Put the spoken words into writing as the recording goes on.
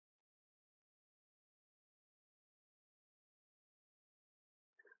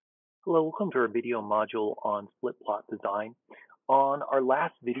Hello, welcome to our video module on split plot design. On our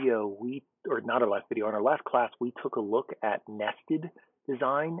last video, on our last class, we took a look at nested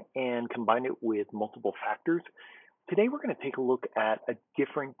design and combined it with multiple factors. Today, we're going to take a look at a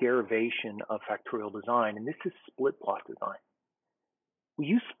different derivation of factorial design, and this is split plot design. We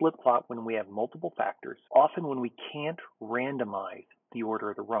use split plot when we have multiple factors, often when we can't randomize the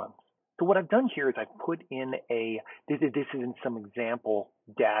order of the runs. So what I've done here is I've put in this is in some example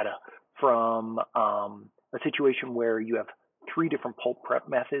data from a situation where you have 3 different pulp prep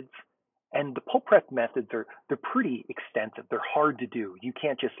methods. And the pulp prep methods they're pretty extensive. They're hard to do. You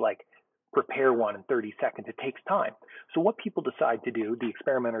can't just like prepare one in 30 seconds. It takes time. So what people decide to do, the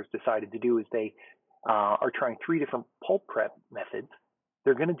experimenters decided to do, is they are trying 3 different pulp prep methods.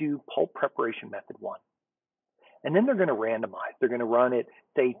 They're going to do pulp preparation method 1. And then they're going to randomize. They're going to run it,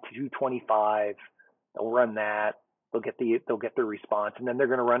 say 225. They'll run that. They'll get their response, and then they're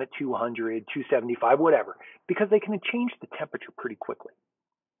going to run it 200, 275, whatever, because they can change the temperature pretty quickly.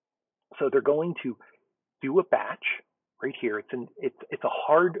 So they're going to do a batch right here. It's a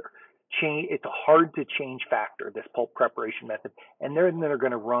hard to change factor, this pulp preparation method, and then they're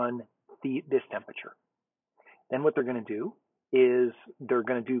going to run this temperature. Then what they're going to do is they're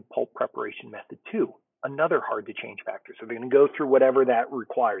going to do pulp preparation method 2, another hard to change factor. So they're going to go through whatever that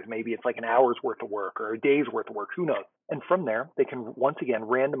requires. Maybe it's like an hour's worth of work or a day's worth of work, who knows? And from there, they can once again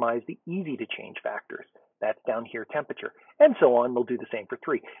randomize the easy to change factors. That's down here, temperature, and so on. They'll do the same for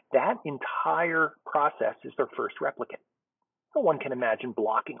 3. That entire process is their first replicate. So one can imagine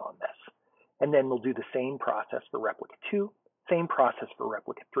blocking on this. And then they'll do the same process for replicate 2, same process for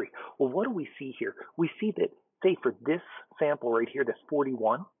replicate 3. Well, what do we see here? We see that, say for this sample right here, this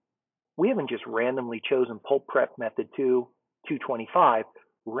 41, we haven't just randomly chosen pulp prep method 2, 225.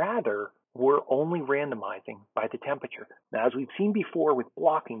 Rather, we're only randomizing by the temperature. Now, as we've seen before with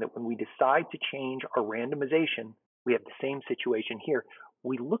blocking, that when we decide to change our randomization, we have the same situation here.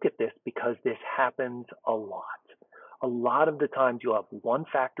 We look at this because this happens a lot. A lot of the times you'll have one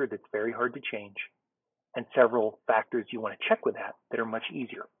factor that's very hard to change and several factors you want to check with that are much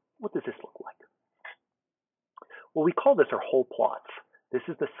easier. What does this look like? Well, we call this our whole plots. This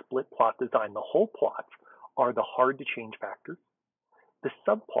is the split plot design. The whole plots are the hard to change factors. The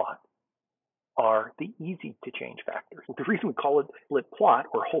subplot are the easy to change factors. The reason we call it split plot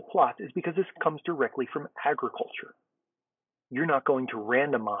or whole plot is because this comes directly from agriculture. You're not going to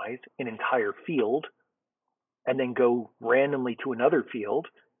randomize an entire field and then go randomly to another field,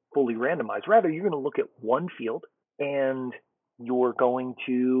 fully randomized. Rather, you're going to look at one field and you're going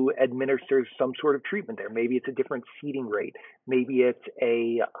to administer some sort of treatment there. Maybe it's a different seeding rate. Maybe it's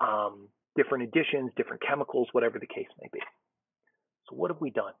a different additions, different chemicals, whatever the case may be. So what have we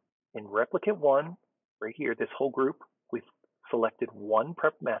done? In replicate 1, right here, this whole group, we've selected one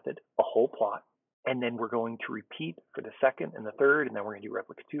prep method, a whole plot, and then we're going to repeat for the second and the third, and then we're going to do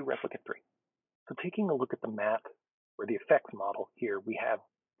replicate 2, replicate 3. So taking a look at the math or the effects model here, we have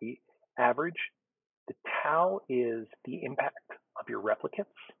the average. The tau is the impact of your replicates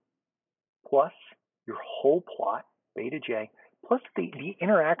plus your whole plot, beta j, plus the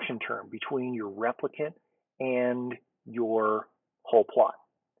interaction term between your replicate and your whole plot.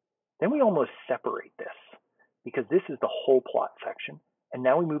 Then we almost separate this because this is the whole plot section. And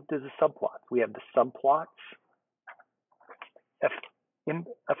now we move to the subplots. We have the subplots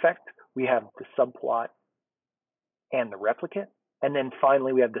effect. We have the subplot and the replicate. And then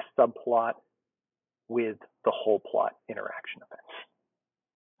finally, we have the subplot with the whole plot interaction effect.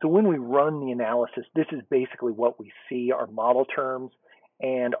 So when we run the analysis, this is basically what we see, our model terms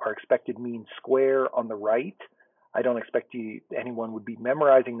and our expected mean square on the right. I don't expect anyone would be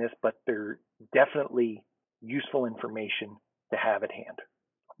memorizing this, but they're definitely useful information to have at hand.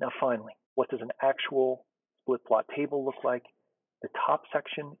 Now, finally, what does an actual split plot table look like? The top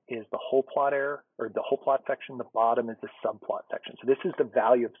section is the whole plot error, or the whole plot section. The bottom is the subplot section. So this is the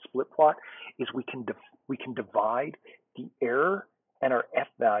value of split plot, is we can divide the error and our F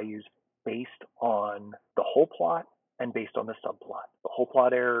values based on the whole plot and based on the subplot. The whole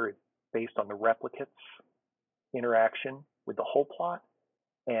plot error is based on the replicates interaction with the whole plot,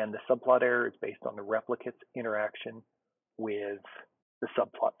 and the subplot error is based on the replicates interaction with the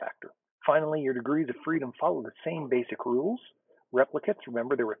subplot factor. Finally, your degrees of freedom follow the same basic rules. Replicates,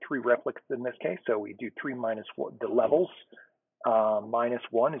 remember there were 3 replicates in this case, so we do 3 minus 1, the levels, minus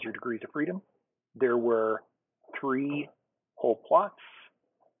 1 is your degrees of freedom. There were 3 whole plots,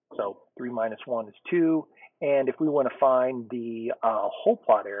 so 3 minus 1 is 2, and if we want to find the whole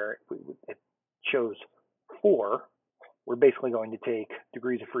plot error, it shows 4, we're basically going to take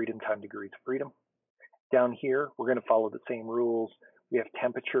degrees of freedom times degrees of freedom. Down here, we're going to follow the same rules. We have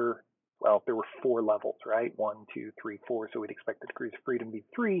temperature Well, if there were 4 levels, right? 1, 2, 3, 4. So we'd expect the degrees of freedom to be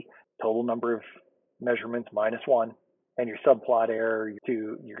 3. Total number of measurements minus 1. And your subplot error,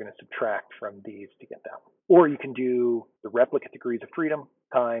 you're going to subtract from these to get that one. Or you can do the replicate degrees of freedom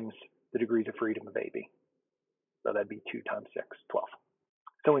times the degrees of freedom of AB. So that'd be 2 times 6, 12.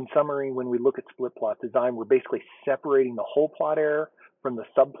 So in summary, when we look at split plot design, we're basically separating the whole plot error from the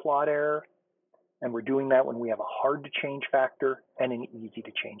subplot error. And we're doing that when we have a hard to change factor and an easy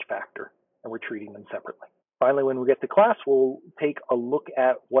to change factor. And we're treating them separately. Finally, when we get to class, we'll take a look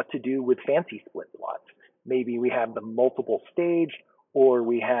at what to do with fancy split plots. Maybe we have them multiple stage, or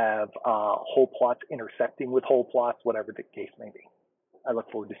we have whole plots intersecting with whole plots, whatever the case may be. I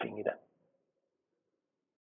look forward to seeing you then.